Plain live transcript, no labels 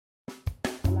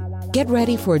Get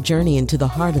ready for a journey into the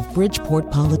heart of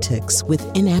Bridgeport politics with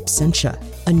In Absentia,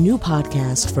 a new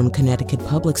podcast from Connecticut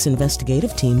Public's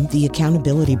investigative team, The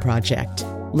Accountability Project.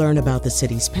 Learn about the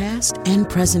city's past and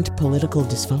present political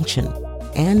dysfunction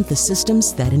and the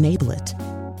systems that enable it.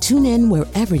 Tune in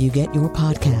wherever you get your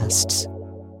podcasts.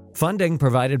 Funding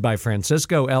provided by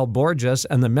Francisco L. Borges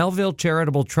and the Melville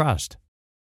Charitable Trust.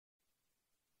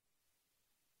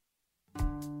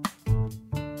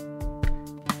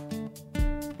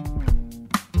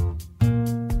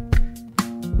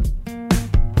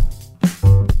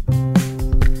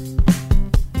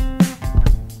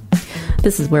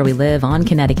 This is Where We Live on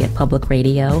Connecticut Public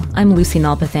Radio. I'm Lucy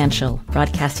Nalpathanchil,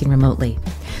 broadcasting remotely.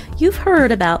 You've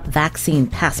heard about vaccine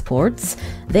passports.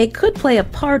 They could play a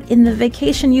part in the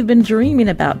vacation you've been dreaming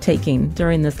about taking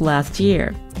during this last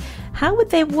year. How would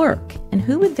they work, and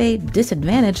who would they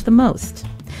disadvantage the most?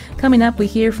 Coming up, we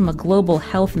hear from a global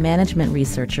health management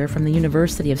researcher from the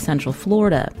University of Central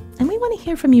Florida, and we want to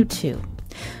hear from you too.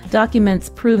 Documents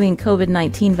proving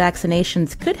COVID-19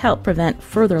 vaccinations could help prevent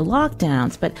further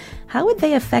lockdowns, but how would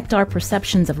they affect our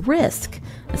perceptions of risk,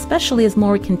 especially as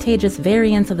more contagious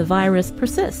variants of the virus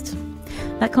persist?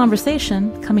 That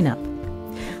conversation coming up.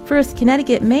 First,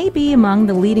 Connecticut may be among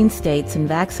the leading states in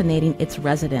vaccinating its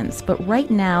residents, but right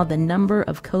now the number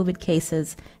of COVID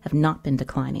cases have not been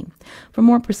declining. For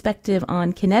more perspective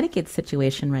on Connecticut's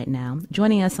situation right now,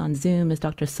 joining us on Zoom is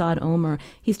Dr. Saad Omer.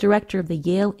 He's director of the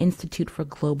Yale Institute for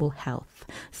Global Health.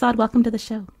 Saad, welcome to the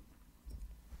show.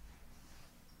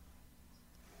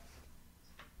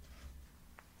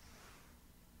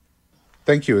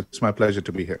 Thank you. It's my pleasure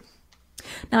to be here.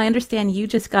 Now, I understand you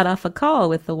just got off a call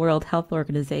with the World Health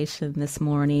Organization this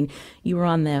morning. You were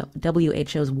on the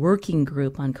WHO's working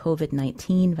group on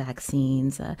COVID-19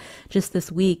 vaccines. Just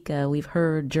this week, we've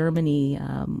heard Germany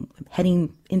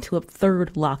heading into a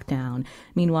third lockdown.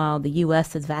 Meanwhile, the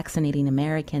U.S. is vaccinating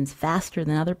Americans faster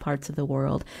than other parts of the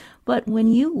world. But when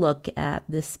you look at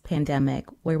this pandemic,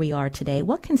 where we are today,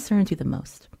 what concerns you the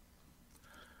most?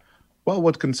 Well,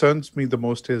 what concerns me the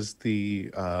most is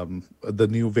the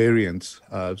new variants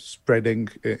spreading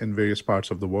in various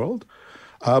parts of the world.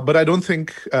 But I don't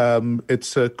think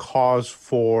it's a cause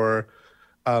for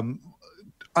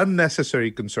unnecessary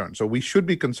concern. So we should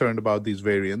be concerned about these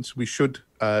variants. We should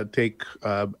take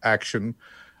action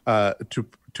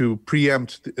to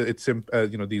preempt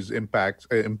these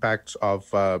impacts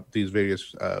of these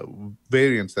various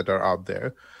variants that are out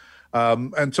there.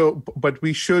 But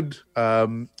we should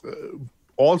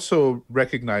also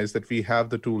recognize that we have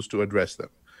the tools to address them.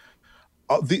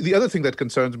 The other thing that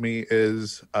concerns me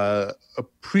is a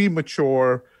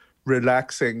premature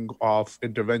relaxing of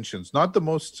interventions, not the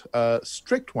most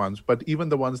strict ones, but even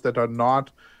the ones that are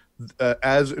not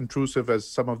as intrusive as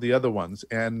some of the other ones,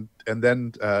 and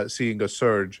then seeing a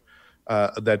surge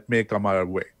that may come our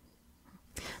way.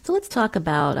 So let's talk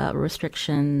about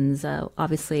restrictions.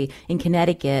 Obviously, in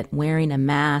Connecticut, wearing a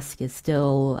mask is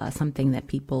still something that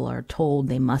people are told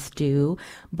they must do,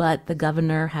 but the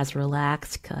governor has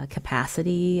relaxed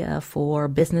capacity for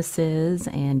businesses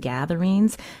and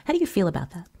gatherings. How do you feel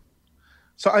about that?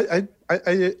 So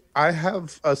I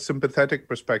have a sympathetic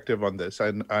perspective on this,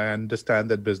 and I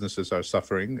understand that businesses are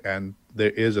suffering, and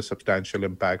there is a substantial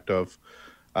impact of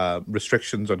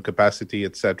restrictions on capacity,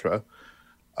 etc.,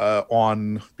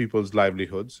 on people's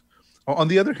livelihoods. On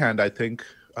the other hand, I think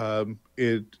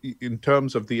in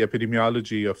terms of the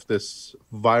epidemiology of this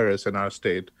virus in our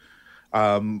state,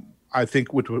 I think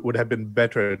it would have been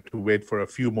better to wait for a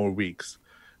few more weeks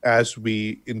as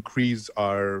we increase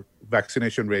our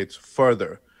vaccination rates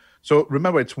further. So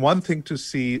remember, it's one thing to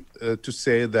say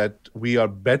that we are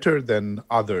better than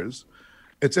others.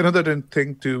 It's another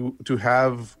thing to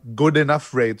have good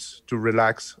enough rates to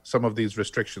relax some of these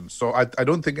restrictions. So I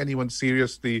don't think anyone is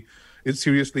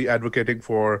seriously advocating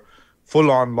for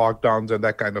full-on lockdowns and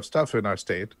that kind of stuff in our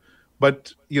state.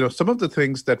 But some of the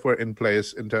things that were in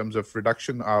place in terms of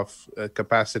reduction of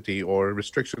capacity or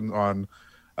restriction on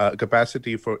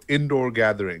capacity for indoor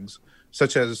gatherings,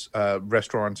 such as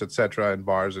restaurants, etc., and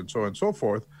bars, and so on and so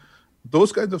forth,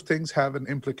 those kinds of things have an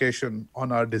implication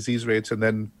on our disease rates and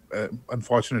then,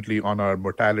 unfortunately, on our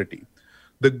mortality.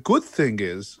 The good thing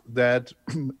is that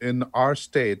in our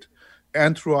state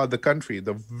and throughout the country,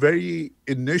 the very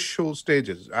initial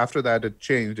stages, after that it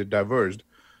changed, it diverged,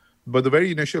 but the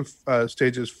very initial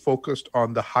stages focused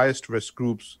on the highest risk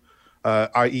groups,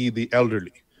 i.e. the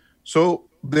elderly. So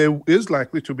there is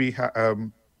likely to be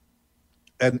an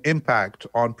impact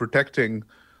on protecting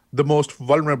the most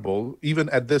vulnerable, even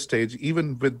at this stage,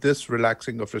 even with this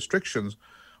relaxing of restrictions.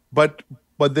 But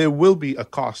there will be a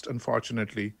cost,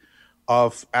 unfortunately,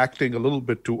 of acting a little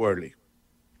bit too early.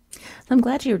 I'm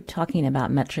glad you're talking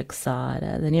about metrics, Saad.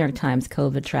 The New York Times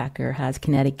COVID tracker has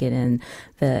Connecticut in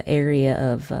the area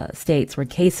of states where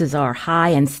cases are high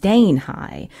and staying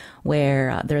high,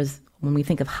 where when we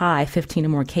think of high, 15 or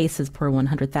more cases per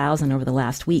 100,000 over the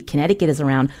last week. Connecticut is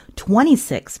around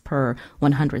 26 per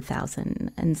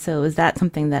 100,000. And so is that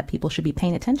something that people should be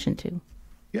paying attention to?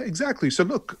 Yeah, exactly. So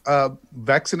look,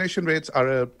 vaccination rates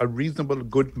are a reasonable,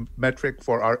 good metric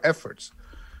for our efforts.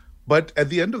 But at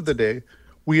the end of the day,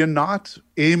 we are not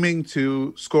aiming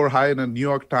to score high in a New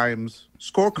York Times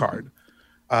scorecard.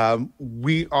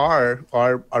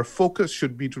 Our focus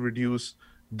should be to reduce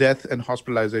death and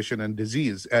hospitalization and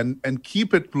disease and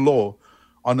keep it low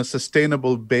on a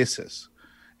sustainable basis.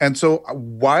 And so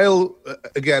while,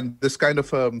 again, this kind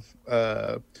of,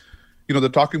 the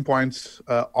talking points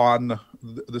on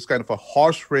this kind of a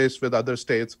horse race with other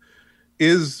states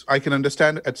is, I can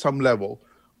understand at some level,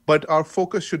 but our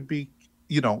focus should be,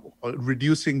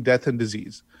 reducing death and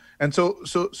disease. And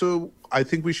so I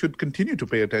think we should continue to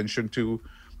pay attention to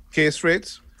case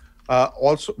rates,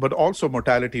 but also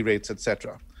mortality rates,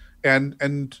 etc.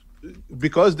 And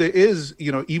because there is,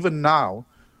 even now,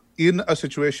 in a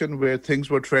situation where things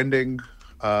were trending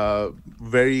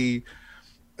very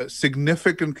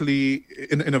significantly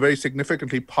in a very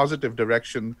significantly positive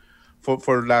direction for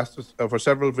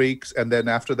several weeks, and then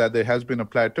after that there has been a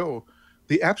plateau,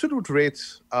 the absolute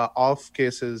rates of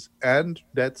cases and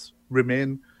deaths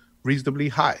remain reasonably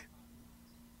high.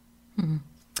 Mm-hmm.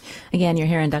 Again, you're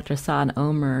hearing Dr. Saad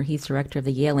Omer. He's director of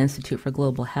the Yale Institute for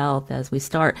Global Health. As we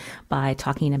start by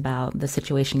talking about the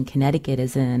situation Connecticut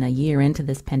is in a year into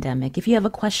this pandemic, if you have a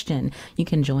question, you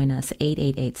can join us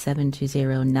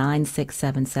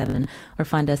 888-720-9677 or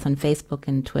find us on Facebook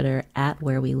and Twitter at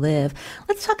Where We Live.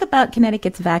 Let's talk about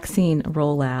Connecticut's vaccine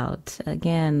rollout.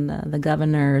 Again, the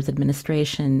governor's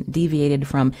administration deviated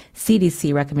from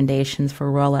CDC recommendations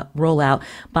for rollout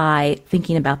by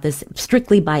thinking about this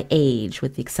strictly by age,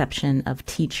 with the exception of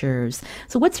teachers.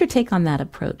 So what's your take on that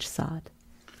approach, Saad?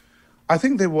 I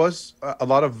think there was a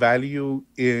lot of value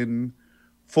in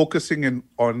focusing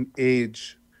on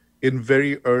age in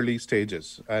very early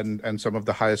stages and some of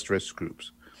the highest risk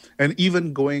groups, and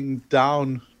even going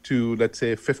down to, let's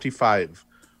say, 55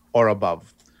 or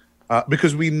above,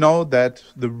 because we know that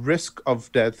the risk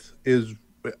of death is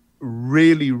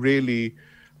really, really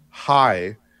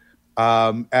high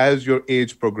as your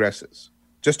age progresses.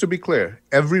 Just to be clear,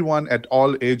 everyone at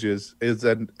all ages is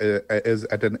at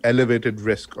an elevated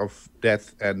risk of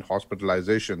death and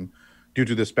hospitalization due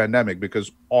to this pandemic,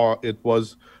 because it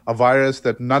was a virus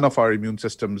that none of our immune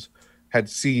systems had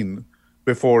seen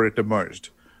before it emerged.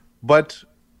 But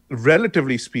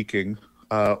relatively speaking,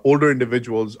 older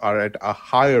individuals are at a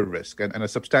higher risk and a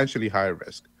substantially higher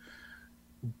risk.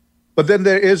 But then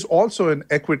there is also an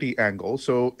equity angle.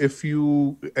 So if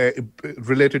you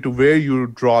related to where you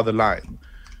draw the line.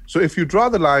 So if you draw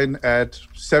the line at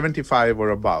 75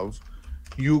 or above,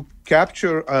 you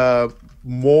capture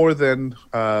more than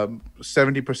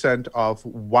 70% of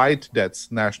white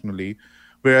deaths nationally,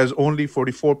 whereas only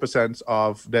 44%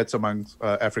 of deaths amongst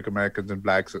African Americans and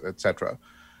Blacks, etc.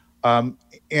 And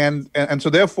so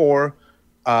therefore,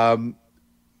 having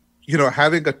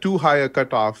a too high a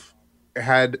cutoff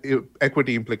had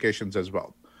equity implications as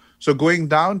well. So going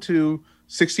down to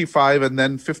 65 and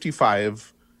then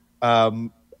 55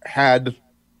 had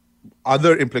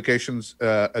other implications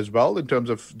as well, in terms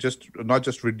of not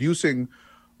just reducing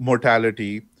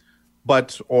mortality,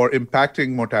 or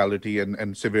impacting mortality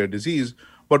and severe disease,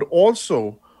 but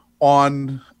also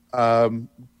on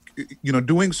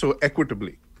doing so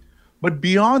equitably. But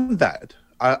beyond that,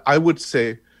 I would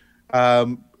say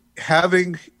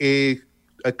having a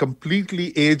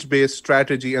completely age-based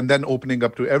strategy and then opening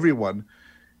up to everyone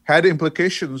had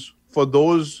implications for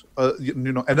those,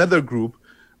 another group,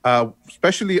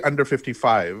 especially under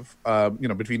 55,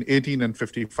 between 18 and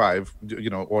 55,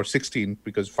 or 16,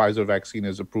 because Pfizer vaccine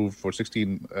is approved for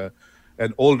 16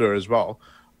 and older as well.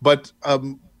 But,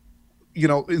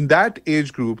 in that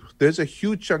age group, there's a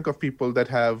huge chunk of people that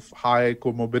have high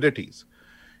comorbidities.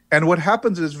 And what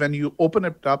happens is when you open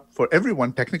it up for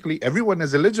everyone, technically everyone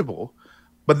is eligible,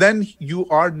 but then you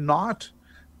are not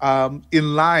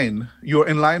in line. You're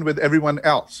in line with everyone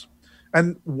else.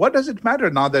 And what does it matter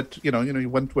now that,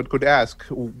 one could ask,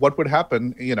 what would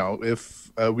happen,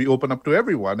 if we open up to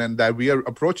everyone, and that we are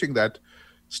approaching that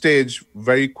stage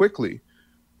very quickly?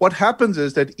 What happens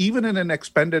is that even in an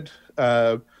expanded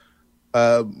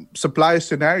supply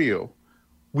scenario,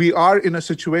 we are in a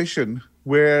situation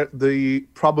where the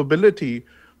probability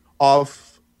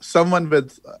of someone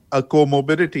with a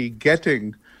comorbidity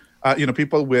getting,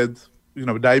 people with,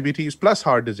 diabetes plus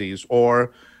heart disease,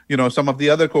 or, some of the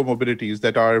other comorbidities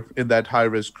that are in that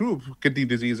high-risk group, kidney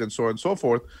disease and so on and so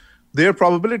forth, their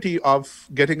probability of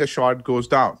getting a shot goes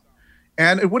down.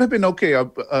 And it would have been okay,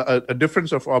 a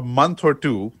difference of a month or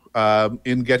two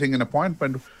in getting an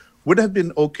appointment would have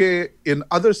been okay in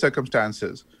other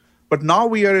circumstances. But now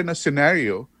we are in a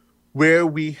scenario where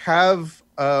we have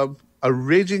a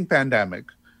raging pandemic.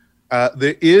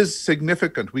 There is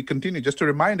significant, we continue, just to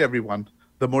remind everyone,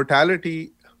 the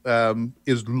mortality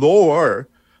is lower,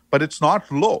 but it's not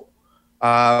low.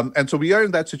 And so we are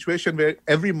in that situation where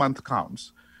every month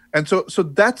counts. And so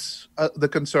that's the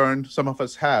concern some of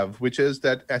us have, which is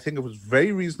that I think it was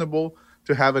very reasonable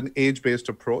to have an age-based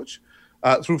approach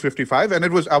through 55. And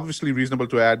it was obviously reasonable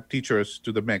to add teachers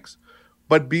to the mix.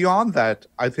 But beyond that,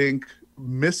 I think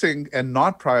missing and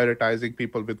not prioritizing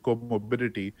people with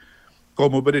comorbidities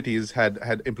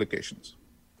had implications.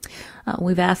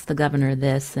 We've asked the governor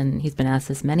this, and he's been asked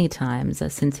this many times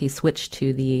since he switched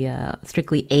to the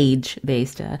strictly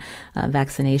age-based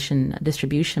vaccination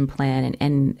distribution plan,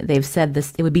 and they've said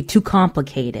this, it would be too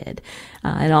complicated.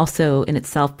 It also in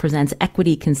itself presents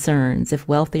equity concerns if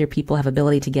wealthier people have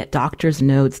ability to get doctor's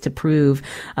notes to prove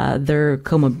their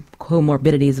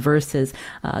comorbidities versus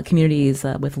communities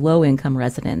with low-income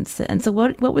residents. And so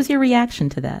what was your reaction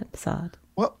to that, Saad?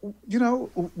 Well,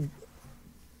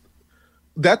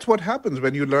 that's what happens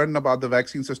when you learn about the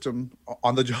vaccine system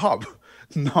on the job,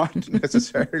 not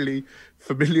necessarily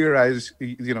familiarize,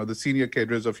 the senior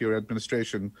cadres of your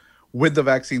administration with the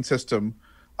vaccine system,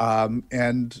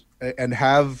 and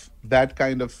have that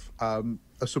kind of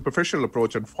a superficial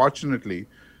approach, unfortunately,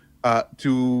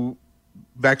 to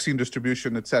vaccine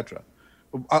distribution, etc.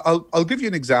 I'll give you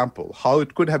an example how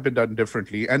it could have been done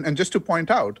differently, and just to point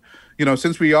out,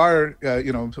 since we are,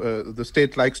 the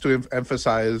state likes to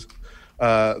emphasize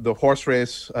the horse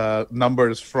race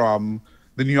numbers from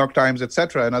the New York Times, et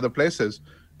cetera, and other places.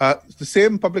 The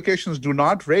same publications do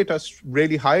not rate us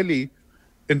really highly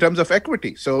in terms of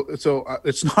equity. So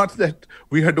it's not that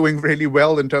we are doing really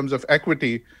well in terms of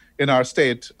equity in our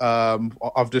state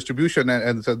of distribution,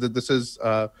 and so that this is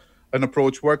an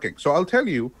approach working. So I'll tell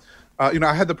you,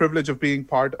 I had the privilege of being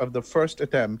part of the first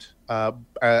attempt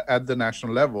at the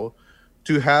national level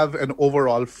to have an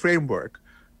overall framework.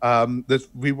 That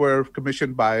we were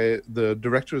commissioned by the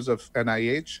directors of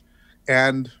NIH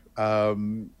and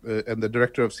the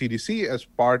director of CDC as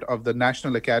part of the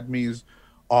National Academies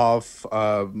of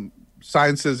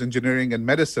Sciences, Engineering, and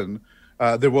Medicine.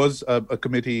 There was a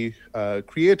committee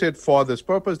created for this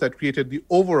purpose that created the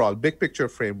overall big picture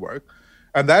framework.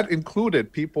 And that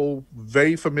included people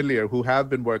very familiar who have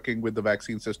been working with the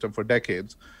vaccine system for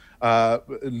decades,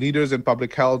 leaders in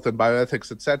public health and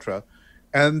bioethics, et cetera.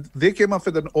 And they came up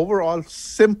with an overall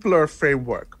simpler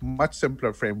framework, much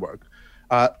simpler framework,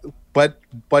 but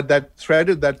that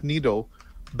threaded that needle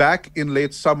back in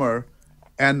late summer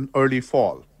and early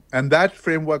fall. And that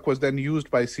framework was then used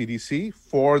by CDC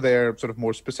for their sort of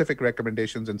more specific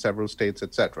recommendations in several states,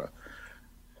 et cetera.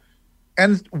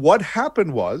 And what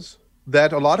happened was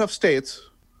that a lot of states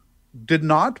did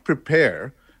not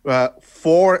prepare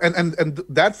for, and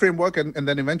that framework, and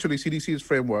then eventually CDC's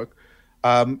framework,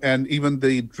 and even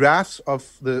the drafts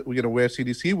of the, where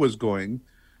CDC was going,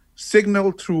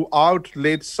 signaled throughout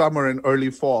late summer and early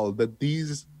fall that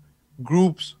these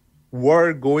groups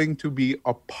were going to be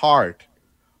a part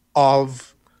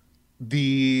of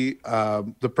the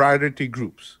priority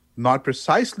groups, not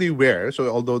precisely where. So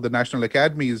although the national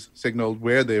academies signaled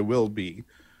where they will be,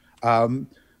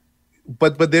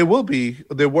 but they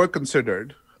were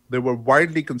considered, they were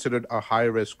widely considered a high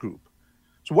risk group.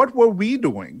 So what were we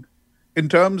doing in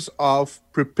terms of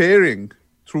preparing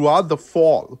throughout the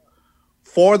fall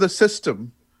for the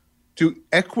system to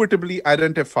equitably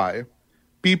identify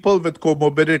people with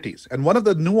comorbidities? And one of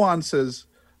the nuances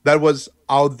that was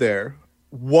out there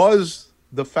was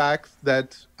the fact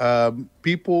that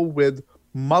people with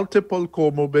multiple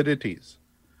comorbidities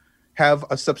have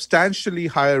a substantially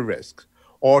higher risk,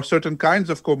 or certain kinds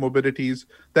of comorbidities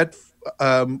that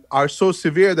are so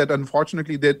severe that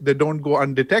unfortunately they don't go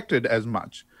undetected as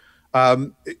much.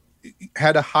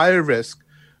 Had a higher risk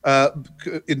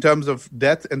in terms of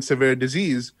death and severe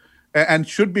disease, and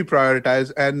should be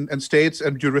prioritized, and states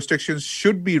and jurisdictions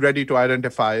should be ready to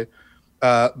identify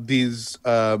these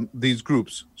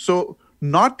groups. So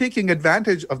not taking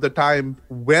advantage of the time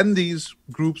when these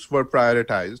groups were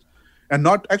prioritized, and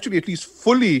not actually at least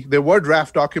fully, there were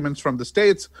draft documents from the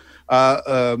states.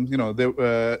 There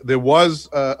was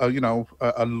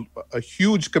a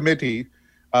huge committee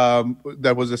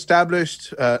that was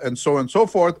established, and so on and so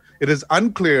forth. It is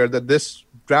unclear that this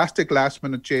drastic last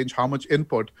minute change, how much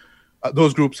input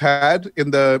those groups had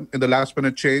in the last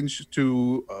minute change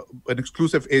to an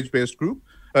exclusive age-based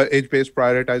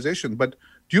prioritization. But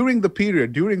during the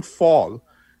period, during fall,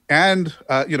 and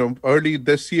early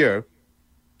this year,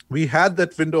 we had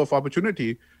that window of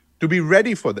opportunity to be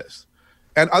ready for this,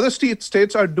 and other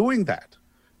states are doing that.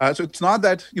 So it's not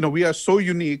that we are so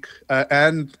unique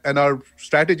and our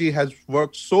strategy has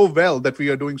worked so well that we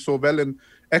are doing so well in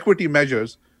equity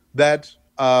measures that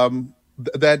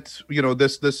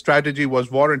this strategy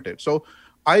was warranted. So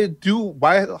I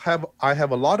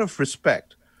have a lot of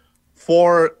respect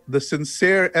for the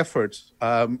sincere efforts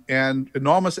and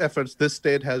enormous efforts this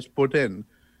state has put in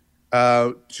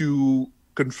to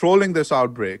controlling this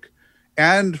outbreak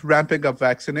and ramping up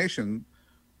vaccination.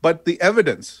 But the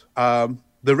evidence,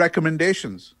 the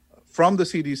recommendations from the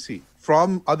CDC,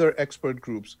 from other expert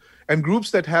groups, and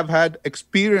groups that have had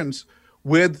experience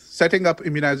with setting up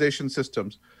immunization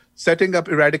systems, setting up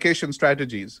eradication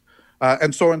strategies,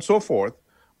 and so on and so forth,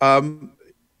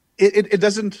 it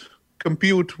doesn't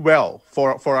compute well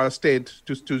for our state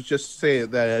to just say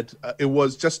that it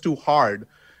was just too hard,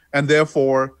 and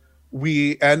therefore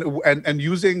and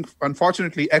using,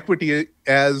 unfortunately, equity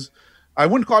as, I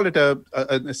wouldn't call it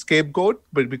a scapegoat,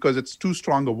 but because it's too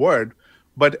strong a word,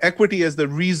 but equity is the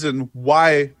reason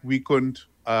why we couldn't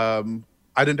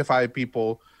identify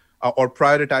people or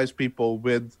prioritize people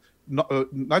with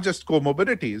not just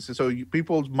comorbidities. So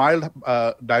people's mild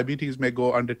diabetes may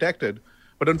go undetected,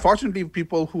 but unfortunately,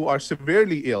 people who are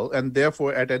severely ill and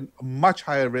therefore at a much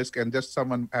higher risk, and just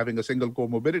someone having a single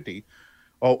comorbidity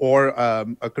or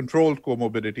a controlled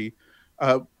comorbidity,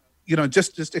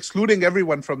 just excluding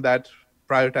everyone from that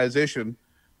prioritization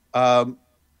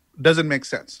doesn't make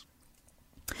sense.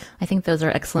 I think those are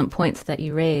excellent points that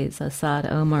you raise. Saad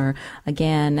Omer,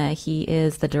 again, he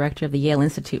is the director of the Yale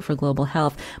Institute for Global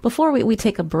Health. Before we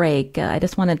take a break, I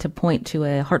just wanted to point to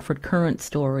a Hartford Courant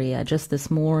story just this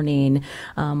morning,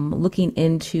 looking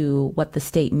into what the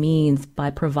state means by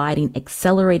providing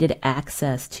accelerated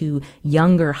access to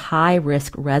younger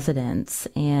high-risk residents.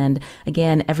 And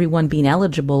again, everyone being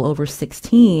eligible over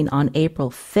 16 on April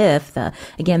 5th.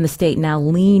 Again, the state now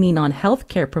leaning on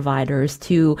healthcare providers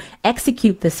to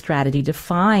execute this strategy to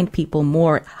find people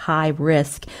more high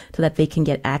risk so that they can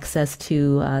get access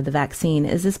to the vaccine.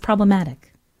 Is this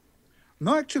problematic?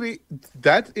 No, actually,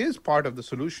 that is part of the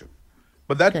solution.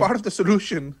 But that part of the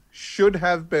solution should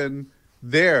have been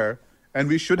there, and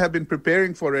we should have been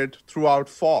preparing for it throughout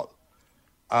fall.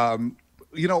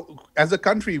 As a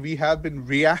country, we have been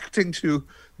reacting to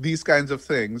these kinds of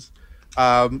things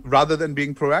rather than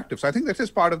being proactive. So I think that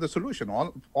is part of the solution.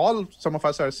 All some of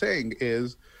us are saying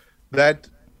is that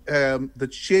the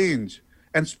change,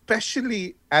 and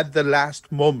especially at the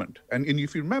last moment, and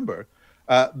if you remember,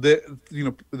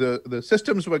 the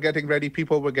systems were getting ready,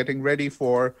 people were getting ready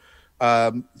for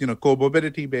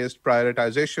comorbidity-based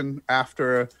prioritization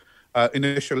after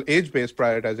initial age-based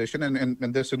prioritization,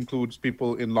 and this includes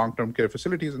people in long-term care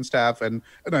facilities and staff, and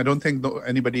I don't think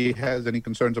anybody has any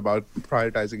concerns about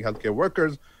prioritizing healthcare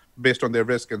workers based on their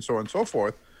risk and so on and so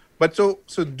forth. But so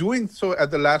doing so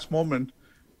at the last moment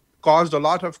caused a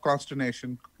lot of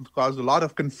consternation, caused a lot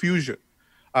of confusion,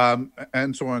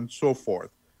 and so on and so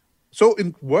forth. So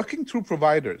in working through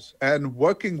providers and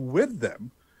working with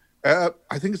them, I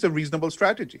think it's a reasonable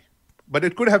strategy. But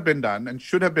it could have been done and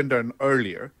should have been done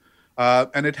earlier,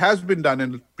 and it has been done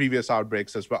in previous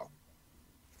outbreaks as well.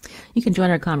 You can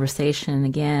join our conversation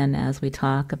again as we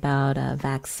talk about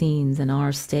vaccines in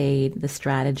our state, the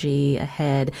strategy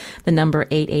ahead. The number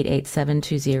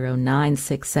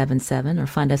 888-720-9677, or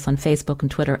find us on Facebook and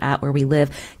Twitter @Where We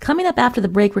Live. Coming up after the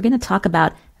break, we're going to talk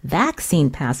about vaccine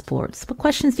passports. What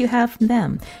questions do you have from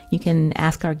them? You can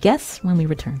ask our guests when we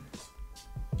return.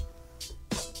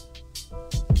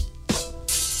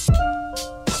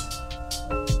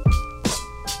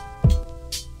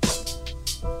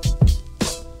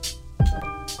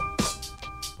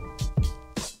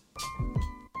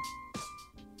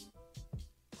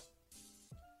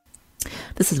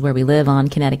 This is Where We Live on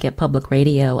Connecticut Public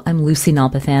Radio. I'm Lucy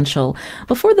Nalpathanchel.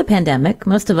 Before the pandemic,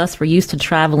 most of us were used to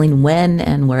traveling when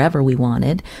and wherever we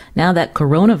wanted. Now that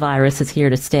coronavirus is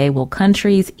here to stay, will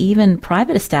countries, even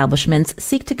private establishments,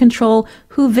 seek to control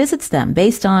who visits them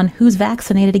based on who's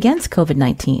vaccinated against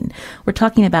COVID-19? We're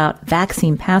talking about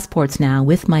vaccine passports now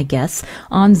with my guests.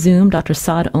 On Zoom, Dr.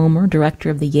 Saad Omer, director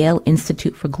of the Yale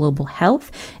Institute for Global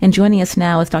Health. And joining us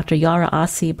now is Dr. Yara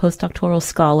Asi, postdoctoral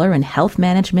scholar in health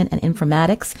management and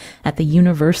informatics at the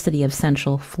University of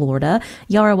Central Florida.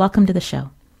 Yara, welcome to the show.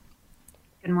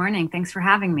 Good morning. Thanks for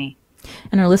having me.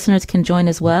 And our listeners can join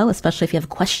as well, especially if you have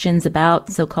questions about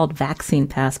so-called vaccine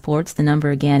passports. The number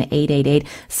again,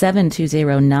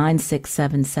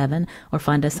 888-720-9677, or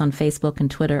find us on Facebook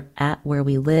and Twitter at Where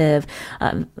We Live.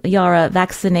 Yara,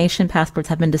 vaccination passports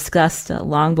have been discussed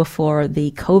long before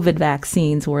the COVID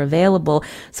vaccines were available.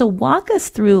 So walk us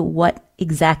through what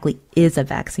exactly is a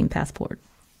vaccine passport.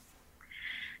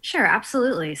 Sure,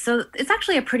 absolutely. So it's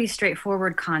actually a pretty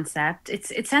straightforward concept. It's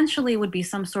essentially would be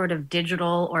some sort of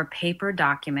digital or paper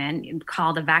document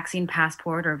called a vaccine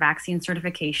passport or vaccine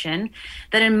certification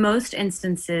that in most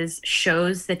instances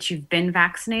shows that you've been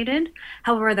vaccinated.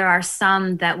 However, there are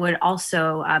some that would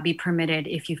also be permitted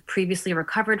if you've previously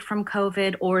recovered from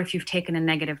COVID or if you've taken a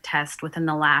negative test within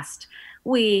the last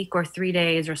week or 3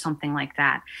 days or something like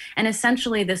that. And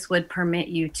essentially this would permit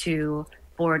you to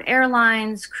board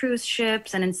airlines, cruise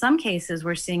ships, and in some cases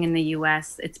we're seeing in the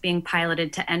US, it's being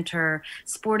piloted to enter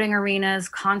sporting arenas,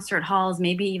 concert halls,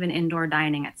 maybe even indoor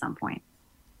dining at some point.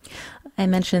 I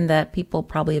mentioned that people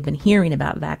probably have been hearing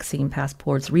about vaccine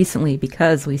passports recently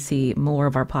because we see more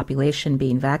of our population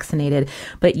being vaccinated,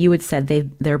 but you had said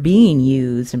they're being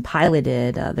used and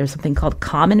piloted. There's something called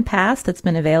Common Pass that's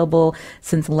been available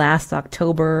since last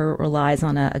October, relies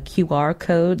on a QR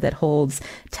code that holds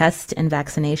test and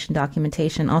vaccination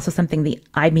documentation. Also something, the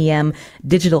IBM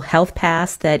Digital Health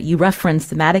Pass that you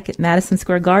referenced, Madison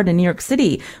Square Garden in New York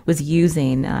City was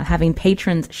using, having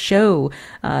patrons show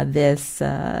this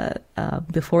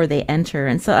before they enter.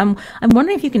 And so I'm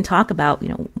wondering if you can talk about,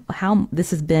 how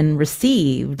this has been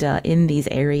received in these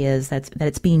areas that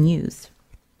it's being used.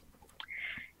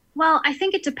 Well, I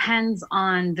think it depends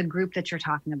on the group that you're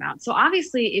talking about. So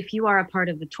obviously, if you are a part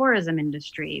of the tourism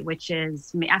industry, which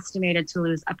is estimated to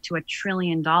lose up to $1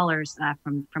 trillion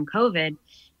from COVID,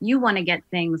 you want to get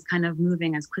things kind of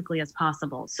moving as quickly as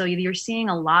possible. So you're seeing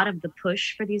a lot of the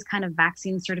push for these kind of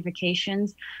vaccine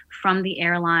certifications from the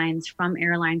airlines, from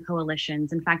airline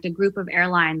coalitions. In fact, a group of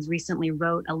airlines recently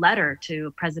wrote a letter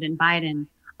to President Biden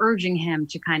urging him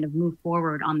to kind of move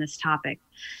forward on this topic.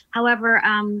 However,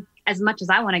 as much as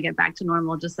I want to get back to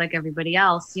normal, just like everybody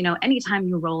else, anytime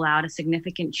you roll out a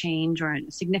significant change or a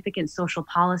significant social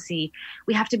policy,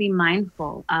 we have to be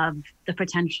mindful of the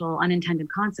potential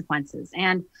unintended consequences.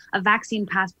 And a vaccine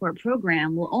passport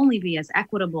program will only be as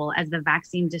equitable as the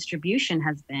vaccine distribution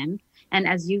has been. And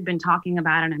as you've been talking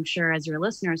about, and I'm sure as your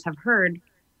listeners have heard,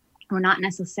 we're not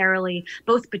necessarily,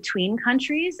 both between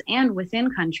countries and within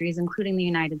countries, including the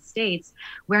United States,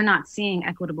 we're not seeing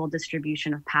equitable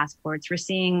distribution of passports. We're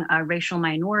seeing racial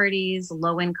minorities,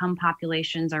 low-income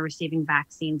populations are receiving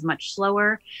vaccines much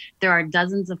slower. There are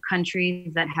dozens of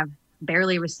countries that have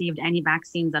barely received any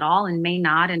vaccines at all and may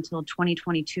not until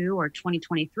 2022 or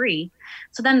 2023.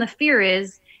 So then the fear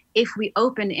is, if we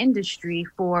open industry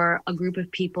for a group of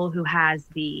people who has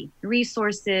the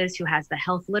resources, who has the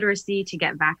health literacy to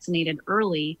get vaccinated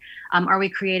early, are we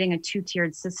creating a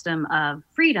two-tiered system of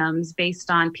freedoms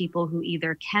based on people who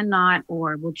either cannot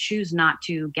or will choose not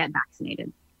to get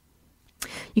vaccinated?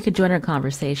 You could join our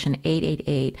conversation,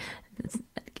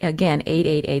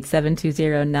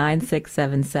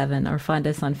 888-720-9677, or find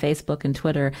us on Facebook and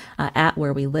Twitter at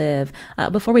Where We Live.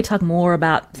 Before we talk more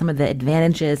about some of the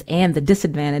advantages and the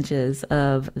disadvantages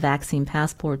of vaccine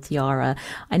passports, Yara,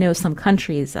 I know some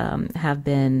countries have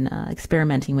been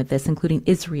experimenting with this, including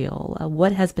Israel.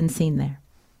 What has been seen there?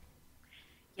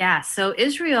 Yeah, so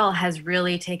Israel has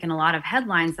really taken a lot of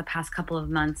headlines the past couple of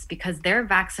months because their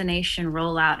vaccination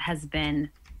rollout has been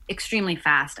extremely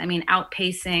fast. I mean,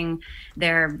 outpacing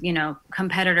their,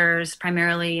 competitors,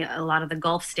 primarily a lot of the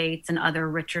Gulf states and other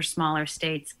richer, smaller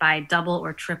states by double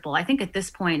or triple. I think at this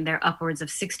point, they're upwards of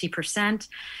 60%,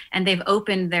 and they've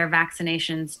opened their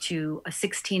vaccinations to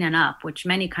 16 and up, which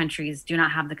many countries do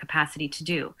not have the capacity to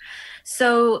do.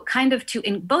 So kind of to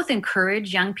both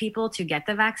encourage young people to get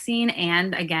the vaccine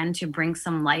and, again, to bring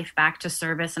some life back to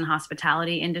service and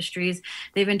hospitality industries,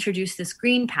 they've introduced this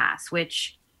Green Pass,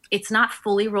 which it's not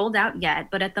fully rolled out yet,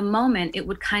 but at the moment, it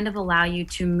would kind of allow you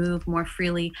to move more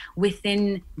freely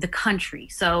within the country.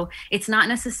 So it's not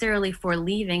necessarily for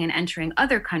leaving and entering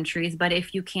other countries, but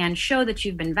if you can show that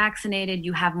you've been vaccinated,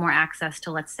 you have more access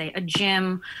to, let's say, a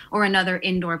gym or another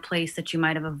indoor place that you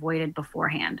might have avoided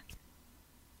beforehand.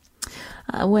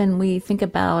 When we think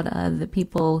about the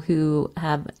people who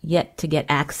have yet to get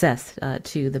access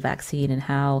to the vaccine and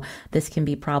how this can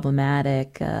be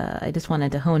problematic, I just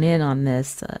wanted to hone in on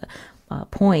this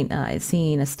point. I've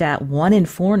seen a stat, 1 in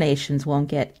 4 nations won't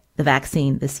get the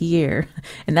vaccine this year.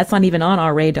 And that's not even on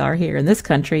our radar here in this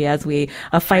country as we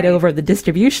fight over the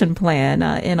distribution plan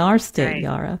in our state,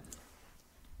 Yara.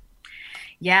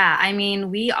 Yeah, I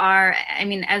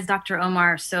mean, as Dr.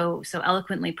 Omar so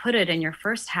eloquently put it in your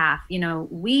first half,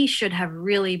 we should have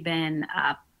really been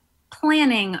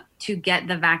planning to get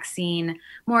the vaccine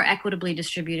more equitably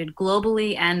distributed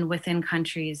globally and within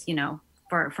countries,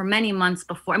 for many months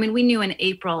before. I mean, we knew in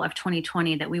April of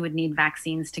 2020 that we would need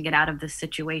vaccines to get out of this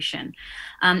situation.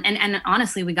 And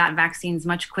honestly, we got vaccines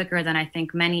much quicker than I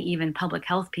think many even public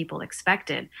health people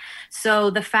expected. So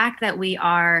the fact that we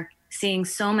are seeing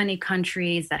so many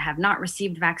countries that have not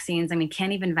received vaccines,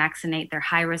 can't even vaccinate their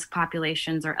high-risk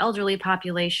populations or elderly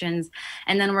populations.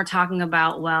 And then we're talking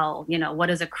about, what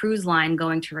is a cruise line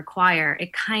going to require?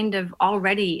 It kind of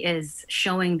already is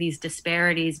showing these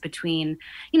disparities between,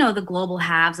 the global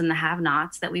haves and the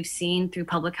have-nots that we've seen through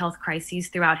public health crises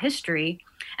throughout history.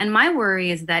 And my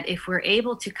worry is that if we're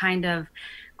able to kind of,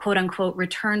 quote unquote,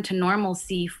 return to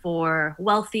normalcy for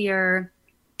wealthier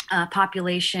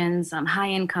populations,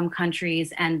 high-income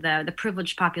countries, and the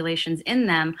privileged populations in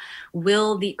them,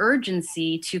 will the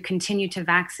urgency to continue to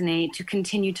vaccinate, to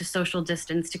continue to social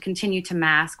distance, to continue to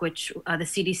mask, which the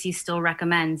CDC still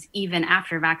recommends even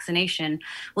after vaccination,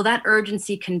 will that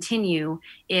urgency continue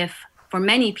if, for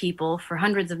many people, for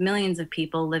hundreds of millions of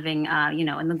people living,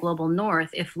 in the global north,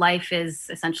 if life is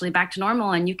essentially back to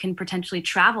normal and you can potentially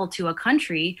travel to a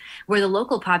country where the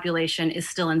local population is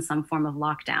still in some form of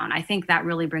lockdown? I think that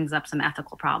really brings up some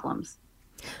ethical problems.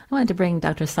 I wanted to bring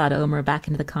Dr. Saad Omer back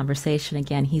into the conversation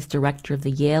again. He's director of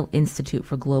the Yale Institute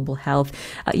for Global Health.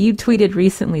 You tweeted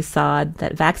recently, Saad,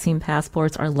 that vaccine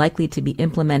passports are likely to be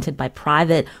implemented by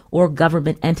private or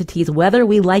government entities, whether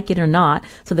we like it or not.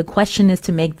 So the question is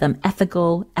to make them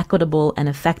ethical, equitable, and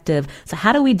effective. So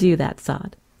how do we do that,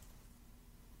 Saad?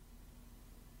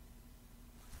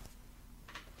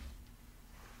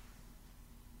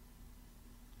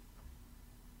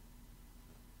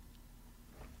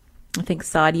 I think,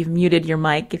 Saad, you've muted your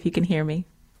mic, if you can hear me.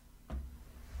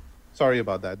 Sorry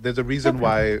about that. There's a reason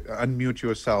why unmute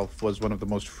yourself was one of the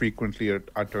most frequently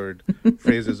uttered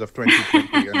phrases of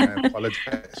 2020, and I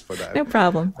apologize for that. No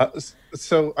problem.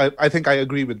 So I think I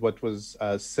agree with what was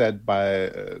said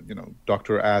by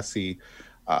Dr. Assi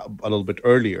a little bit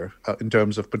earlier in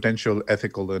terms of potential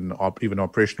ethical and even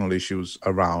operational issues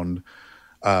around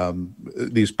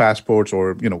these passports,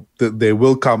 or they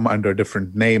will come under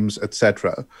different names,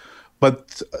 etc.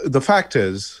 But the fact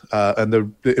is, and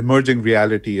the emerging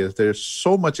reality is, there's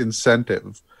so much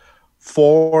incentive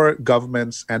for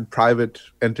governments and private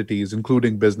entities,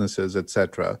 including businesses,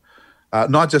 etc.,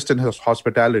 not just in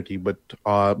hospitality, but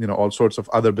all sorts of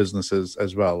other businesses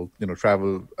as well,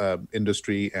 travel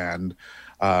industry and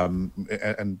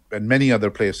many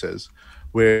other places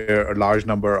where a large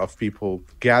number of people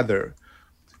gather,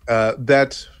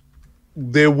 that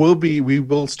we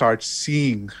will start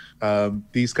seeing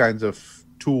these kinds of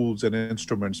tools and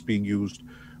instruments being used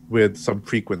with some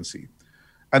frequency.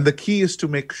 And the key is to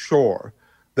make sure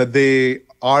that they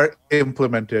are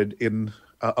implemented in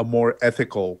a more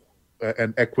ethical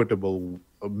and equitable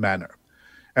manner.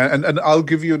 And I'll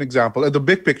give you an example. The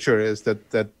big picture is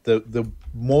that the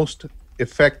most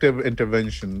effective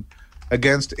intervention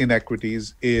against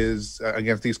inequities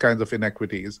against these kinds of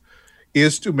inequities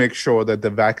is to make sure that the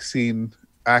vaccine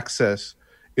access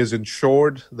is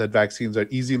ensured, that vaccines are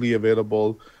easily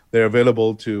available. They're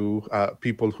available to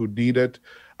people who need it,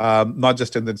 not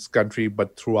just in this country,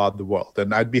 but throughout the world.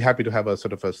 And I'd be happy to have a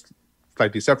sort of a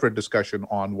slightly separate discussion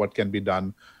on what can be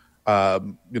done,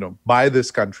 by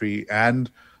this country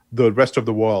and the rest of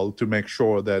the world to make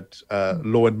sure that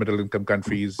low and middle income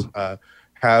countries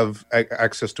have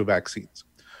access to vaccines.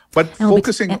 But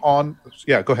focusing on,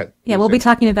 go ahead. Yeah, we'll be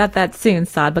talking about that soon,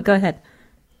 Saad, but go ahead.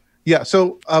 Yeah,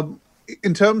 so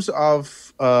in terms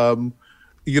of,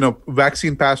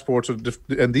 vaccine passports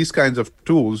and these kinds of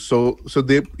tools, so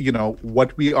they,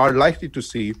 what we are likely to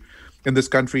see in this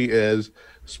country is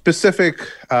specific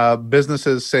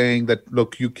businesses saying that,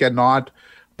 look, you cannot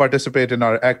participate in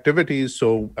our activities,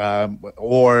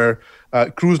 or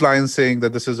cruise lines saying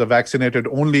that this is a vaccinated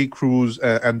only cruise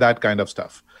and that kind of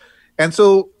stuff. And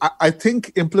so I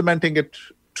think implementing it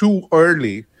too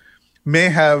early may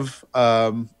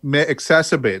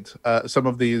exacerbate some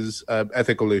of these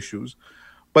ethical issues.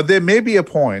 But there may be a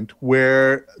point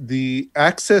where the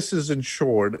access is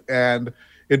ensured and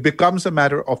it becomes a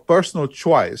matter of personal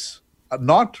choice,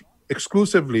 not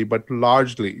exclusively, but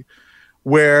largely,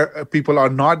 where people are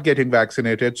not getting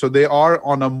vaccinated. So they are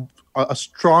on a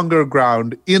stronger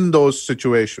ground in those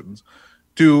situations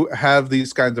to have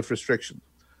these kinds of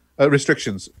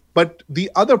restrictions. But the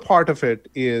other part of it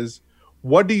is,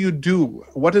 what do you do?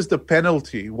 What is the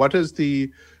penalty? What is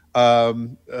the,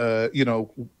 what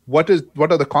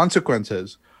are the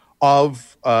consequences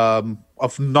of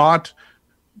not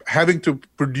having to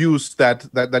produce that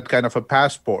kind of a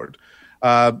passport,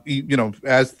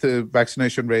 as the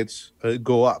vaccination rates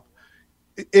go up.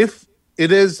 If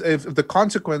the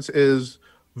consequence is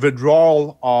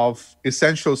withdrawal of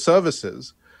essential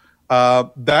services,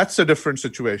 that's a different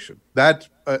situation. That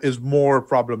is more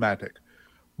problematic.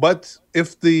 But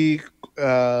if the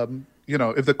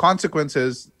consequence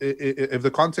is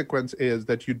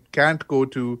that you can't go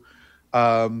to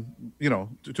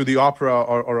the opera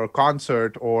or a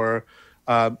concert or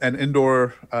an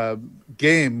indoor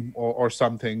game or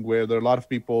something where there are a lot of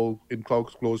people in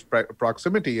close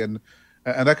proximity and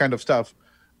that kind of stuff,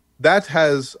 that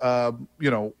has a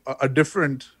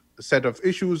different set of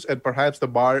issues, and perhaps the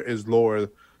bar is lower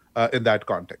in that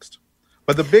context.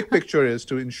 But the big picture is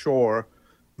to ensure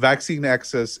vaccine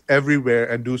access everywhere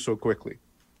and do so quickly.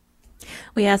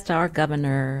 We asked our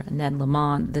governor, Ned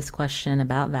Lamont, this question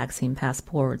about vaccine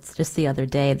passports just the other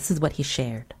day. This is what he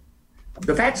shared.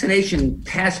 The vaccination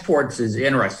passports is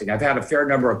interesting. I've had a fair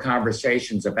number of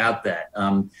conversations about that.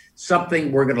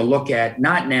 Something we're going to look at,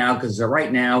 not now, because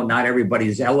right now not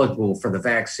everybody's eligible for the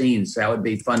vaccines. That would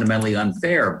be fundamentally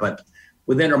unfair. But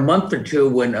within a month or two,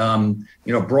 when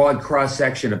broad cross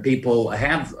section of people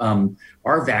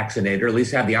are vaccinated, or at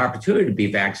least have the opportunity to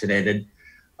be vaccinated,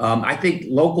 I think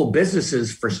local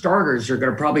businesses, for starters, are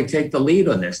going to probably take the lead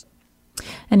on this.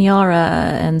 And Yara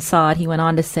and Saad, he went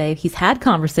on to say he's had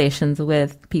conversations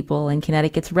with people in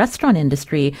Connecticut's restaurant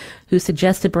industry who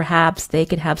suggested perhaps they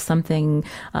could have something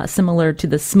similar to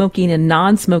the smoking and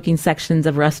non-smoking sections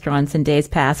of restaurants in days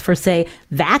past for, say,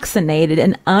 vaccinated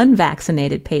and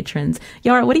unvaccinated patrons.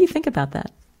 Yara, what do you think about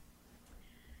that?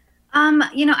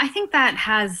 I think that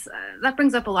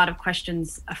brings up a lot of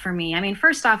questions for me. I mean,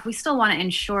 first off, we still want to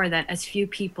ensure that as few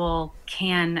people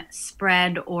can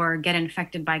spread or get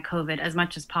infected by COVID as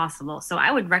much as possible. So I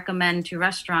would recommend to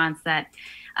restaurants that,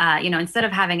 instead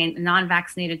of having a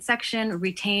non-vaccinated section,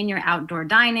 retain your outdoor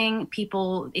dining.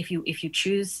 People, if you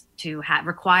choose to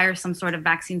require some sort of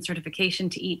vaccine certification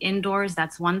to eat indoors,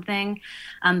 that's one thing.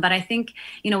 But I think,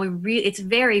 it's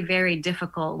very, very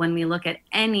difficult when we look at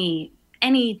any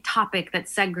topic that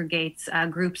segregates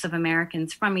groups of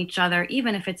Americans from each other,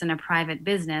 even if it's in a private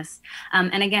business.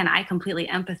 And again, I completely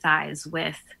empathize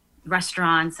with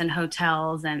restaurants and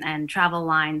hotels and travel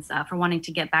lines for wanting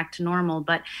to get back to normal.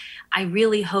 But I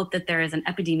really hope that there is an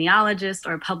epidemiologist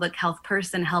or a public health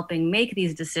person helping make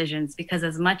these decisions, because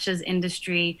as much as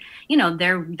industry,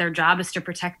 their job is to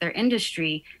protect their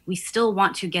industry, we still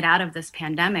want to get out of this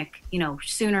pandemic,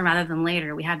 sooner rather than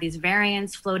later. We have these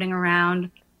variants floating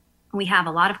around. We have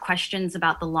a lot of questions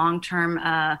about the long-term,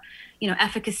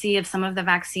 efficacy of some of the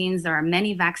vaccines. There are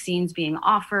many vaccines being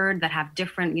offered that have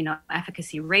different,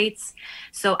 efficacy rates.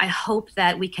 So I hope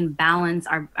that we can balance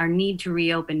our need to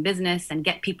reopen business and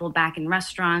get people back in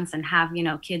restaurants and have,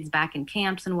 kids back in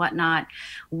camps and whatnot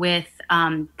with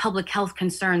public health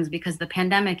concerns, because the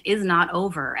pandemic is not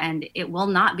over, and it will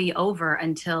not be over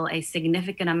until a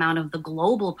significant amount of the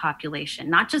global population,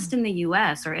 not just in the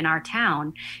US or in our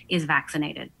town, is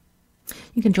vaccinated.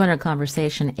 You can join our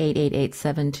conversation,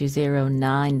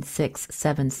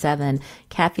 888-720-9677.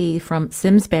 Kathy from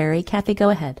Simsbury. Kathy, go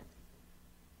ahead.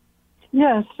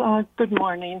 Yes, good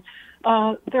morning.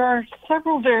 There are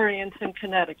several variants in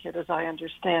Connecticut, as I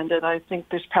understand it. I think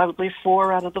there's probably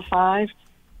 4 out of the 5.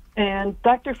 And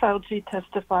Dr. Fauci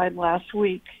testified last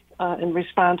week in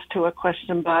response to a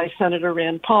question by Senator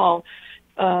Rand Paul.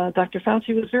 Dr.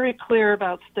 Fauci was very clear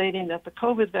about stating that the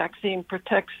COVID vaccine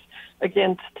protects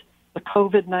against the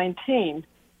COVID-19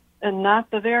 and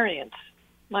not the variants.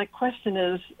 My question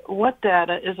is, what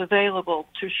data is available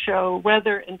to show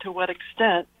whether and to what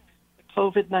extent the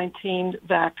COVID-19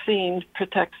 vaccine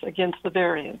protects against the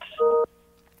variants?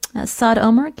 Saad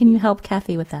Omer, can you help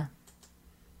Kathy with that?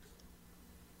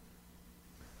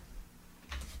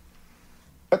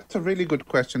 That's a really good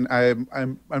question.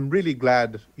 I'm really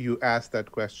glad you asked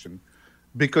that question,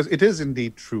 because it is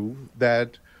indeed true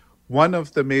that one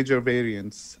of the major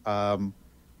variants,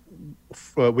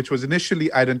 which was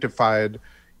initially identified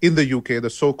in the UK, the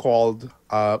so-called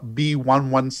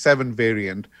B117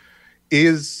 variant,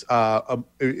 is a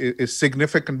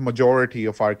significant majority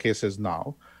of our cases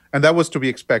now. And that was to be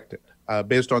expected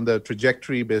based on the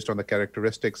trajectory, based on the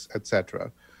characteristics,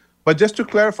 etc. But just to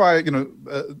clarify,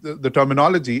 the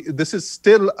terminology, this is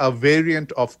still a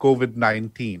variant of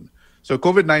COVID-19. So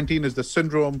COVID-19 is the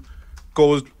syndrome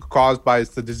caused by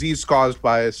the disease caused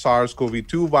by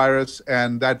SARS-CoV-2 virus,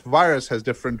 and that virus has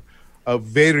different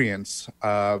variants,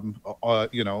 and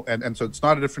so it's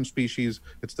not a different species.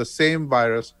 It's the same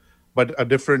virus, but a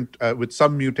different with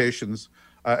some mutations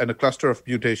and a cluster of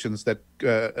mutations that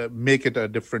make it a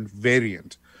different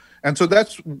variant. And so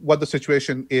that's what the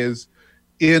situation is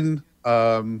in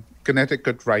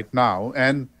Connecticut right now,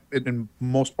 and in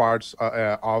most parts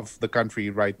of the country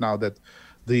right now, that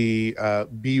the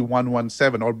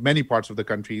B117, or many parts of the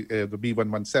country, the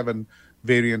B117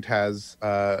 variant has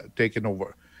taken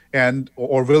over, and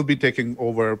or will be taking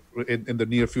over in the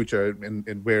near future,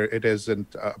 in where it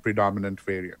isn't a predominant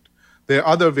variant. There are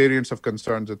other variants of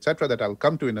concerns, et cetera, that I'll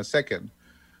come to in a second.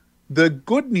 The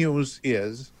good news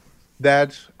is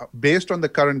that based on the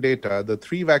current data, the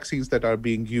 3 vaccines that are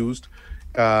being used,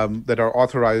 that are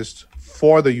authorized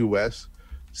for the US,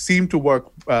 seem to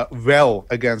work well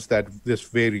against this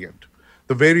variant.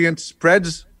 The variant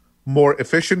spreads more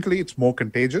efficiently, it's more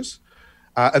contagious,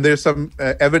 and there's some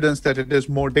evidence that it is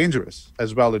more dangerous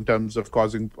as well in terms of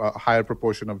causing a higher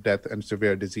proportion of death and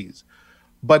severe disease.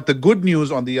 But the good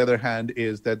news, on the other hand,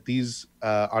 is that these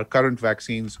our current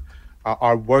vaccines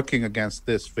are working against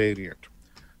this variant.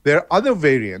 There are other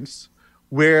variants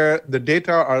where the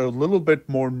data are a little bit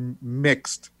more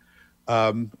mixed,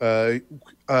 but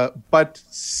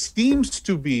seems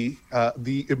to be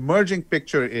the emerging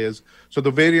picture is, so the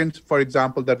variant, for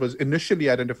example, that was initially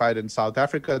identified in South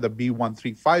Africa, the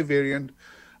B135 variant,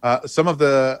 some of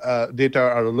the data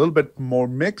are a little bit more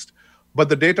mixed, but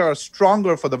the data are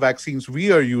stronger for the vaccines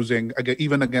we are using,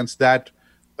 even against that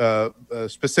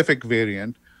specific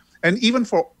variant. And even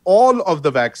for all of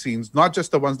the vaccines, not just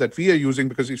the ones that we are using,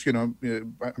 because if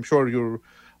I'm sure your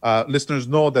listeners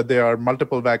know that there are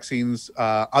multiple vaccines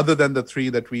other than the 3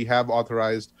 that we have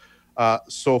authorized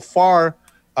so far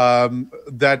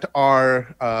that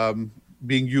are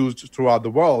being used throughout the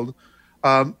world.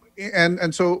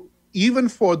 And so even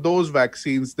for those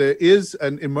vaccines, there is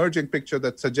an emerging picture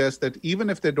that suggests that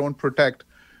even if they don't protect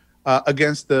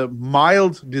against the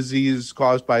mild disease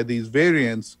caused by these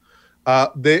variants,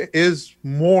 there is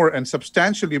more and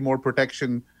substantially more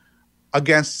protection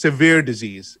against severe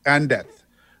disease and death.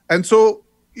 And so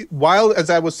while, as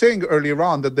I was saying earlier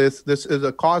on, that this is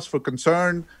a cause for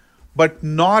concern, but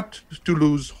not to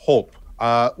lose hope.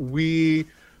 We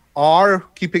are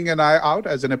keeping an eye out.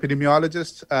 As an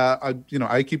epidemiologist, I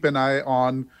keep an eye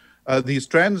on these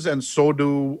trends, and so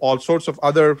do all sorts of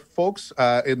other folks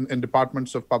in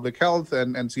departments of public health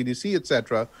and CDC, et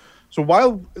cetera. So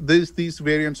while these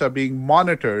variants are being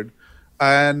monitored,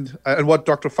 and what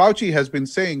Dr. Fauci has been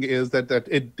saying is that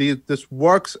this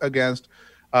works against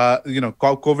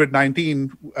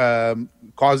COVID-19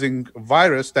 causing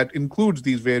virus that includes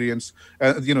these variants.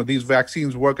 These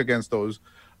vaccines work against those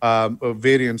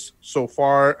variants so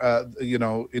far.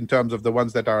 In terms of the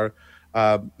ones that are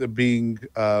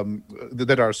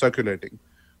that are circulating.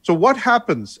 So what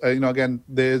happens? Again,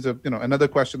 there's another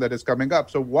question that is coming up.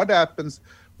 So what happens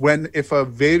if a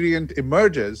variant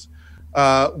emerges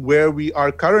where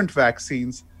our current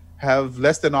vaccines have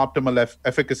less than optimal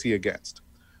efficacy against?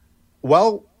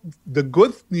 Well, the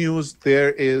good news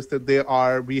there is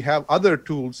that we have other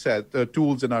tools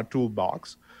in our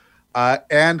toolbox,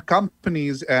 and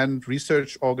companies and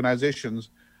research organizations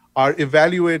are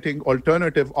evaluating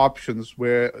alternative options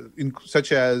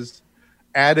such as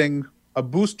adding a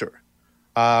booster,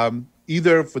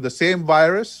 either for the same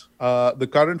virus, the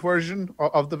current version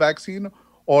of the vaccine,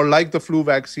 or like the flu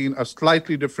vaccine, a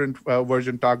slightly different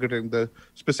version targeting the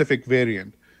specific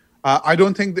variant. I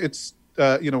don't think it's,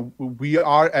 we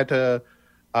are at a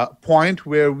point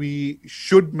where we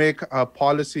should make a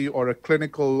policy or a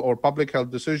clinical or public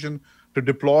health decision to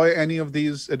deploy any of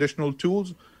these additional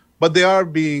tools, but they are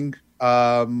being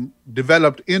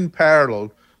developed in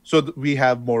parallel so that we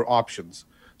have more options.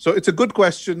 So it's a good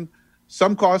question,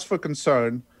 some cause for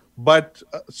concern, but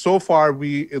so far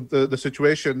the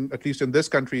situation, at least in this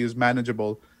country, is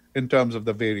manageable in terms of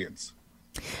the variants.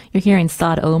 You're hearing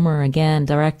Saad Omer again,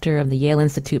 director of the Yale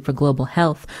Institute for Global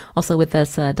Health. Also with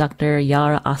us, Dr.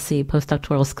 Yara Asi,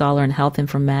 postdoctoral scholar in health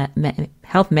management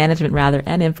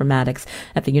and informatics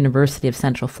at the University of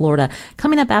Central Florida.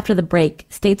 Coming up after the break,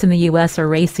 states in the U.S. are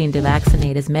racing to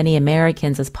vaccinate as many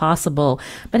Americans as possible.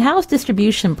 But how is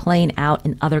distribution playing out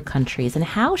in other countries? And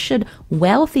how should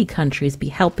wealthy countries be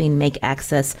helping make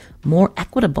access more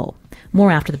equitable?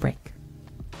 More after the break.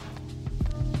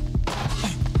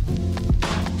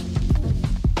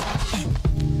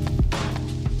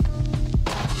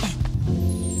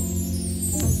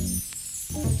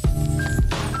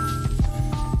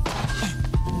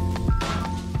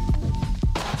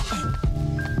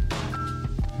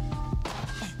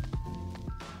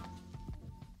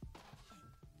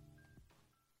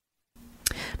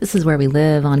 This This is Where We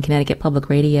Live on Connecticut Public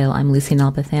Radio. I'm Lucy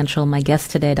Nalpathanchel. My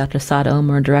guest today, Dr. Saad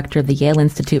Omer, director of the Yale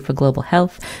Institute for Global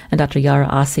Health, and Dr. Yara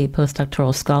Ossi,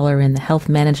 postdoctoral scholar in the health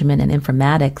management and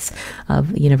informatics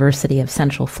of the University of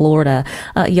Central Florida.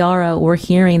 Yara, we're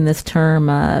hearing this term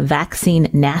vaccine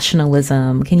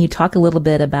nationalism. Can you talk a little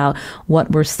bit about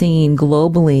what we're seeing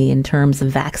globally in terms of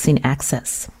vaccine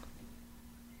access?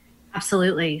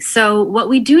 Absolutely. So what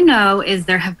we do know is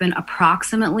there have been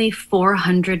approximately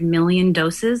 400 million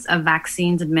doses of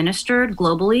vaccines administered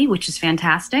globally, which is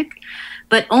fantastic.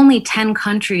 But only 10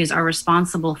 countries are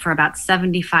responsible for about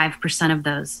 75% of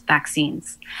those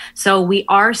vaccines. So we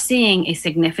are seeing a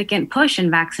significant push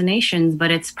in vaccinations, but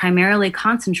it's primarily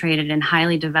concentrated in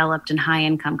highly developed and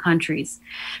high-income countries.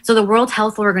 So the World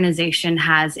Health Organization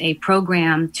has a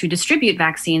program to distribute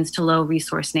vaccines to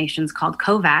low-resource nations called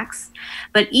COVAX.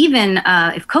 But even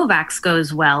if COVAX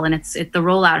goes well, and the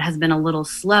rollout has been a little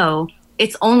slow,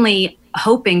 it's only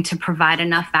hoping to provide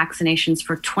enough vaccinations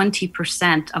for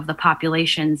 20% of the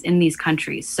populations in these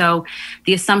countries. So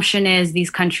the assumption is these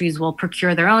countries will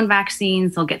procure their own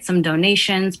vaccines, they'll get some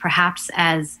donations, perhaps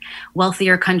as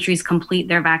wealthier countries complete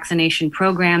their vaccination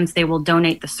programs, they will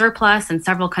donate the surplus, and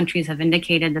several countries have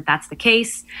indicated that that's the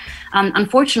case.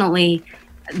 Unfortunately,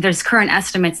 there's current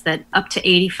estimates that up to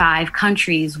 85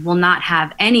 countries will not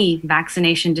have any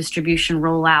vaccination distribution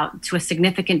rollout to a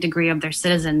significant degree of their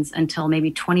citizens until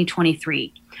maybe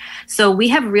 2023. So we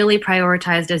have really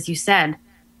prioritized, as you said,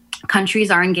 countries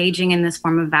are engaging in this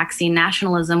form of vaccine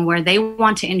nationalism where they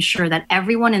want to ensure that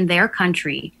everyone in their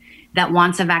country that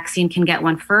wants a vaccine can get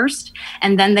one first,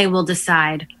 and then they will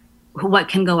decide what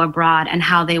can go abroad and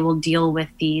how they will deal with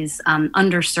these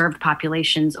underserved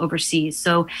populations overseas.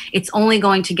 So it's only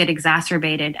going to get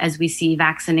exacerbated as we see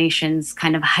vaccinations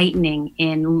kind of heightening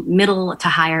in middle to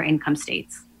higher income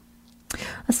states.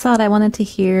 Saad, I wanted to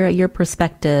hear your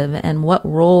perspective and what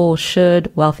role should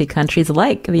wealthy countries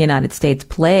like the United States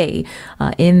play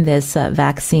in this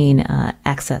vaccine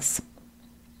access?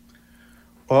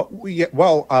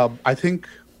 I think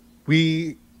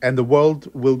we and the world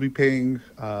will be paying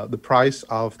the price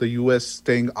of the U.S.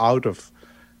 staying out of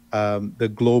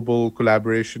the global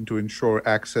collaboration to ensure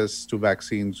access to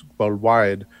vaccines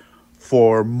worldwide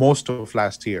for most of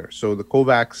last year. So the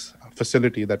COVAX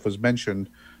facility that was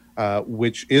mentioned,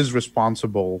 which is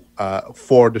responsible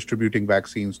for distributing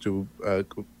vaccines to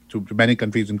many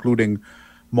countries, including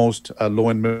most low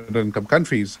and middle income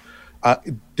countries,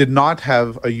 did not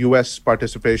have a U.S.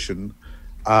 participation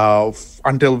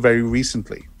until very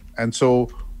recently. And so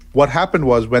what happened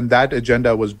was when that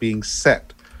agenda was being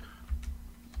set,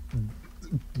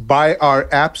 by our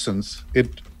absence,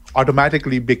 it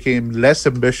automatically became less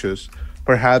ambitious,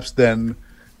 perhaps than,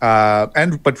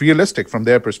 but realistic from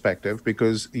their perspective,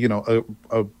 because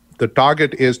the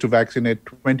target is to vaccinate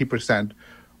 20%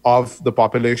 of the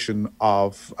population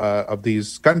of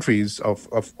these countries,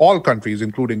 of all countries,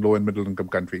 including low and middle income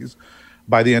countries,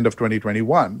 by the end of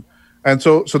 2021. And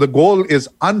so the goal is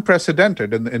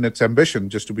unprecedented in its ambition,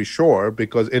 just to be sure,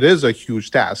 because it is a huge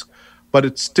task, but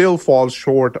it still falls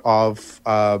short of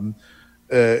a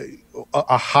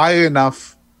high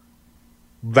enough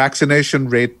vaccination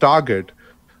rate target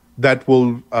that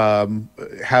will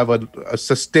have a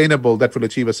sustainable, that will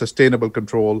achieve a sustainable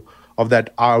control of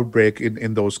that outbreak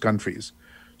in those countries.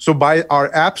 So by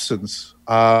our absence,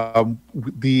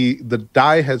 the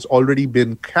die has already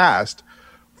been cast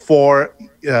for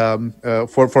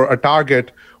a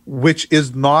target which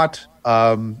is not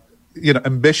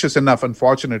ambitious enough,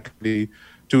 unfortunately,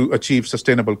 to achieve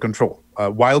sustainable control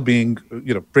while being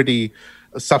pretty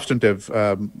substantive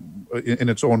in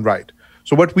its own right.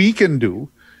 So what we can do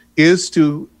is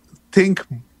to think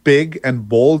big and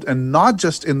bold, and not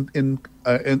just in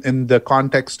the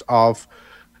context of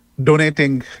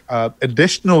donating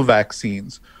additional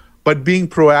vaccines, but being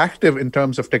proactive in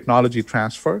terms of technology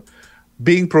transfer.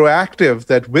 Being proactive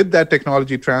that with that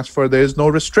technology transfer, there is no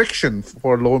restriction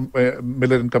for low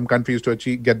middle income countries to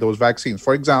get those vaccines.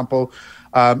 For example,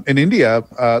 in India,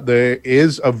 there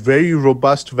is a very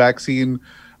robust vaccine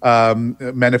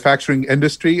manufacturing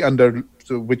industry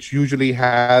which usually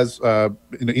has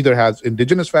either has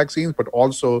indigenous vaccines, but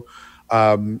also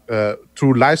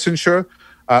through licensure.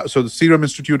 So the Serum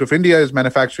Institute of India is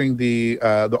manufacturing the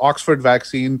Oxford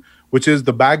vaccine, which is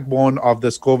the backbone of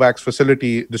this COVAX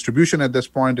facility distribution at this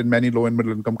point in many low and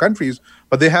middle income countries.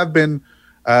 But there have been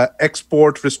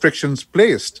export restrictions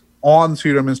placed on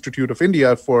Serum Institute of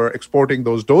India for exporting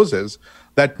those doses.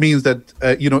 That means that,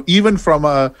 even from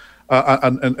a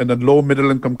low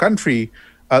middle income country,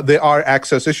 there are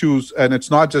access issues, and it's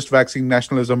not just vaccine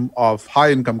nationalism of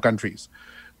high income countries.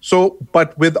 So,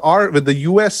 but with the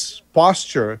U.S.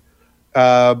 posture,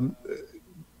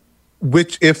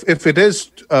 which if it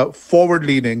is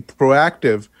forward-leaning,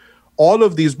 proactive, all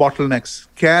of these bottlenecks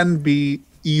can be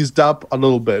eased up a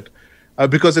little bit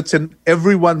because it's in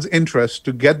everyone's interest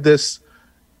to get this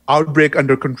outbreak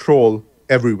under control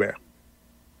everywhere.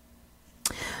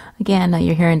 Again,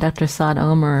 you're hearing Dr. Saad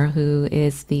Omer, who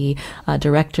is the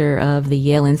director of the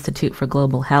Yale Institute for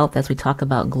Global Health, as we talk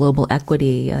about global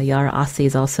equity. Yara Asi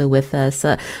is also with us.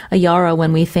 Yara,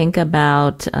 when we think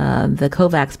about the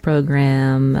COVAX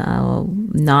program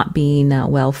not being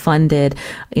well funded,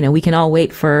 we can all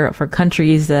wait for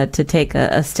countries to take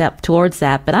a step towards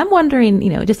that. But I'm wondering,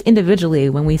 just individually,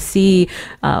 when we see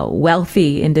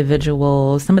wealthy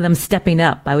individuals, some of them stepping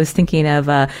up. I was thinking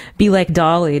of Be Like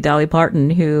Dolly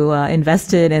Parton, who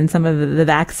invested in some of the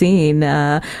vaccine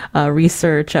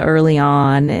research early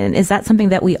on. And is that something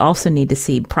that we also need to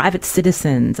see, private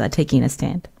citizens taking a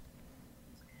stand?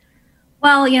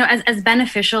 Well, as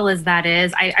beneficial as that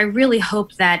is, I really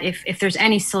hope that if there's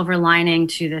any silver lining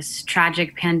to this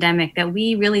tragic pandemic, that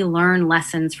we really learn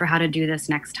lessons for how to do this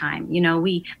next time.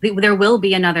 There will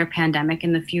be another pandemic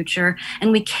in the future,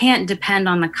 and we can't depend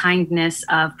on the kindness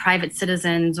of private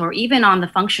citizens or even on the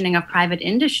functioning of private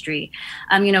industry.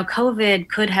 COVID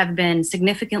could have been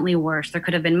significantly worse. There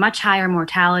could have been much higher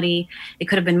mortality. It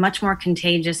could have been much more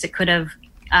contagious. It could have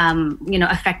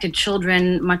affected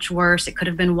children much worse. It could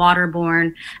have been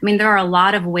waterborne. There are a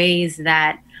lot of ways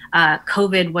that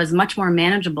COVID was much more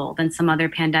manageable than some other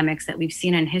pandemics that we've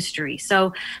seen in history.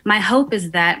 So my hope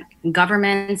is that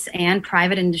governments and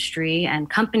private industry and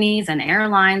companies and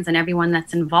airlines and everyone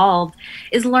that's involved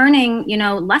is learning,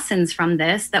 lessons from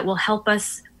this that will help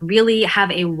us really have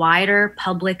a wider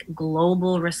public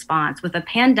global response. With a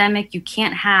pandemic, you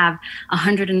can't have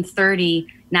 130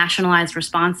 nationalized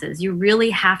responses. You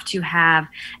really have to have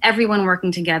everyone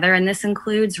working together. And this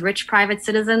includes rich private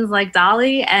citizens like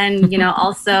Dolly and,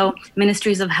 also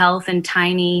ministries of health in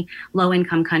tiny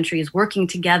low-income countries working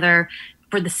together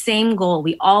for the same goal.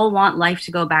 We all want life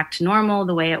to go back to normal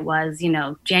the way it was,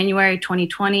 January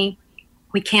 2020.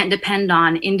 We can't depend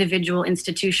on individual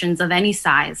institutions of any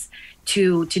size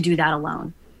to do that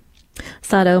alone.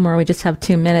 Saad Omer, we just have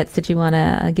 2 minutes. Did you want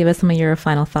to give us some of your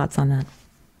final thoughts on that?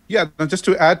 Yeah, just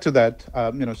to add to that,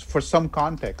 for some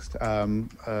context,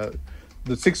 the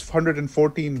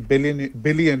 614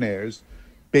 billionaires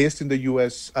based in the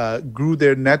U.S. Grew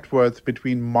their net worth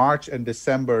between March and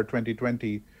December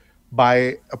 2020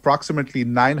 by approximately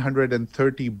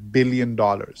 $930 billion.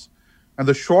 And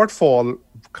the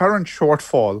current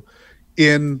shortfall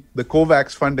in the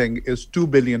COVAX funding is $2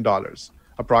 billion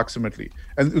approximately.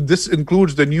 And this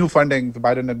includes the new funding the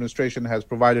Biden administration has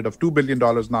provided of $2 billion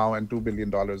now and $2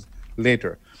 billion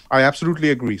later. I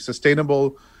absolutely agree.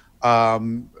 Sustainable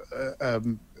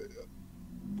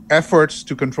efforts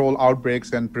to control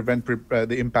outbreaks and prevent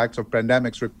the impacts of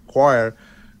pandemics require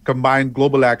combined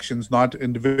global actions, not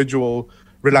individual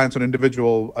reliance on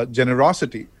individual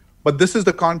generosity. But this is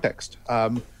the context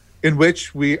in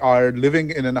which we are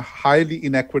living in a highly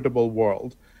inequitable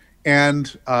world,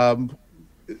 and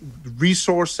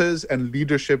resources and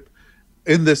leadership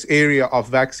in this area of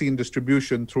vaccine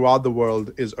distribution throughout the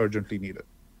world is urgently needed.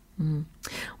 Well,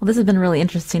 this has been a really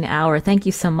interesting hour. Thank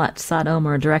you so much, Saad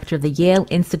Omer, director of the Yale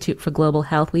Institute for Global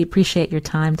Health. We appreciate your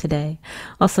time today.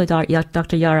 Also,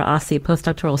 Dr. Yara Asi,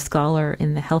 postdoctoral scholar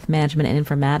in the Health Management and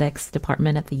Informatics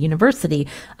Department at the University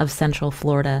of Central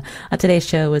Florida. Today's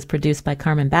show was produced by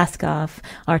Carmen Baskoff.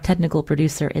 Our technical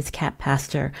producer is Kat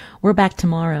Pastor. We're back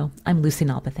tomorrow. I'm Lucy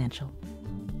Nalpathanchel.